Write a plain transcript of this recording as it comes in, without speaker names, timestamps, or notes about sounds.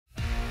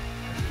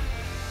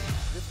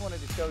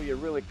wanted to show you a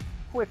really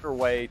quicker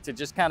way to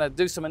just kind of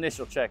do some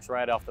initial checks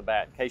right off the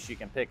bat in case you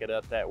can pick it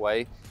up that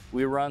way.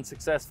 We were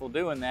unsuccessful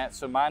doing that,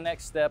 so my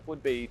next step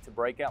would be to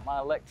break out my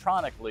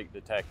electronic leak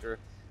detector.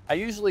 I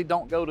usually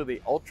don't go to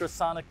the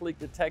ultrasonic leak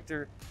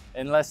detector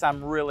unless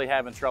I'm really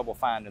having trouble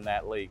finding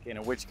that leak, and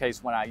in which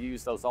case when I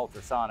use those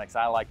ultrasonics,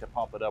 I like to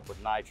pump it up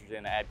with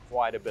nitrogen, add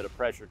quite a bit of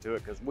pressure to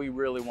it because we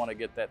really want to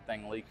get that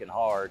thing leaking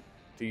hard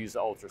to use the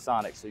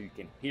ultrasonic so you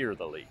can hear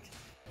the leak.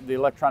 The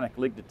electronic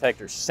leak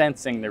detector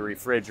sensing the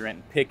refrigerant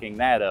and picking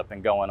that up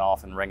and going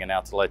off and ringing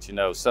out to let you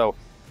know. So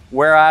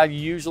where I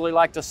usually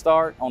like to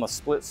start on a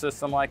split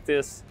system like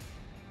this,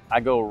 I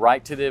go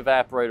right to the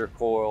evaporator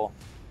coil,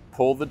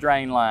 pull the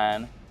drain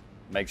line,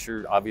 make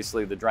sure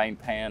obviously the drain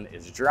pan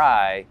is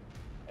dry,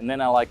 and then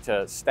I like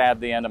to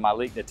stab the end of my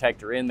leak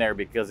detector in there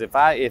because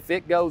if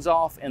it goes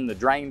off in the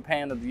drain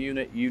pan of the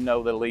unit, you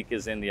know the leak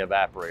is in the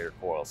evaporator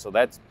coil. So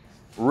that's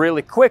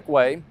really quick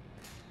way.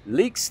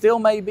 Leak still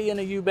may be in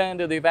a U-band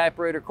of the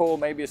evaporator coil.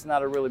 Maybe it's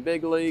not a really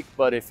big leak,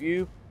 but if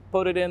you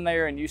put it in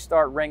there and you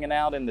start wringing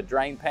out in the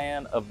drain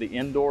pan of the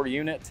indoor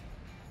unit,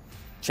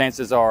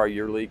 chances are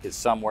your leak is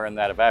somewhere in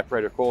that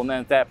evaporator coil. And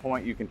then at that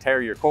point, you can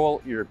tear your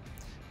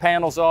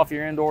panels off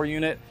your indoor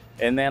unit,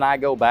 and then I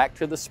go back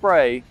to the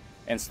spray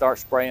and start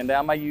spraying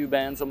down my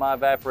U-bands on my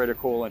evaporator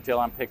coil until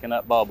I'm picking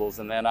up bubbles,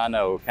 and then I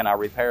know, can I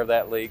repair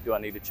that leak? Do I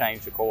need to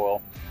change the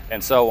coil?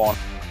 And so on.